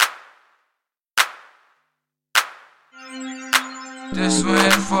This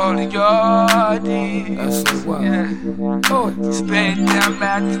one for the yardie. That's what. Yeah. Oh, spend them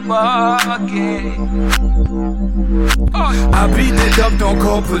at the market. I beat it up, don't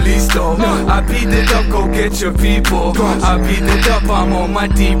call police though. I beat it up, go get your people. I beat it up, I'm on my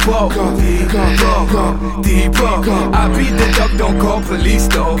Debo. Debo. I beat it up, don't call police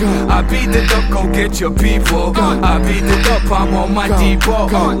though. I beat it up, go get your people. I beat it up, I'm on my Debo.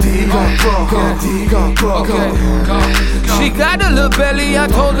 She got a little belly, I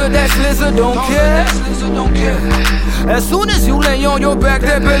told her that Slizzer don't care. As soon as you lay on your back,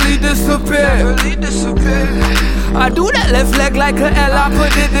 that belly disappear. I do that left leg like a L, I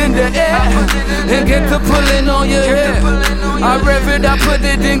put it in the air and get to pulling on your hair. I rev it, I put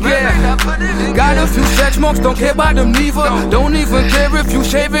it in gear. Got a few stretch marks, don't care about them neither. Don't even care if you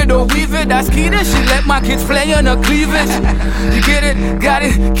shave it or weave it. That's key that she let my kids play on her cleavage. You get it, got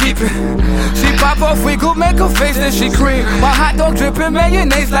it, keep it. She pop off, we could make her face, then she cream. My hot dog dripping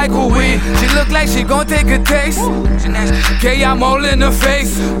mayonnaise like a weed. She look like she gon' take a taste. Okay, I'm all in her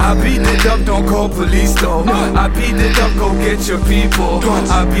face. I beat it up, don't call police though. I beat it up, go get your people.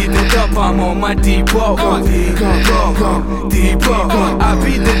 I beat it up, I'm on my Debo. I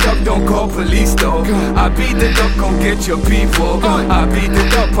beat it up, don't call police though. I beat it up, go get your people. I beat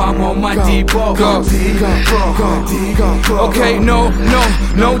it up, I'm on my Debo. Okay, no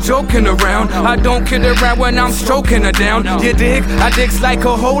joking around. I don't kid around when I'm stroking her down. You dig? I digs like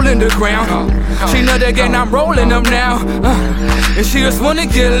a hole in the ground. She know the game, I'm rolling them now. And she just wanna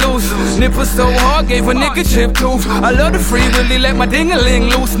get loose. Nipple so hard, gave a nigga chip tooth. I love the free willy, let my ding-a-ling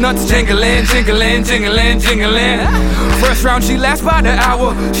loose. Nuts jingling, jingling, jingling, jingling. First round, she lasts by the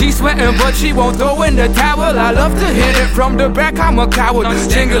hour. She sweating, but she won't throw in the towel. I love to hit it from the back, I'm a coward.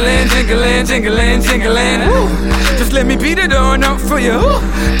 Jingling, jingling, jingling, jingling. Just let me beat it on up for you.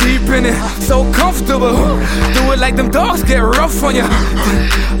 Deep in it, so comfortable. Do it like them dogs get rough on you.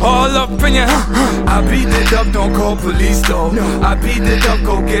 All up in you. I beat it up, don't call police though. I beat it up,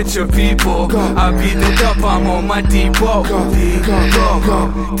 go get your people. I beat it up, I'm on my Debo.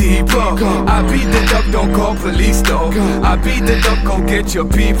 I beat it up, don't call police though. I beat it up, go get your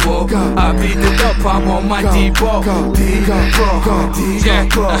people. I beat it up, I'm on my Debo. Yeah,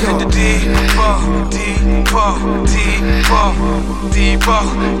 I hit the Debo.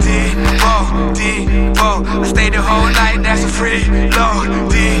 I stayed the whole night, that's a free load.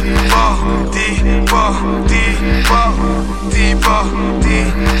 Debo.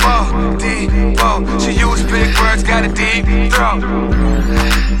 She used big words, got a deep throat.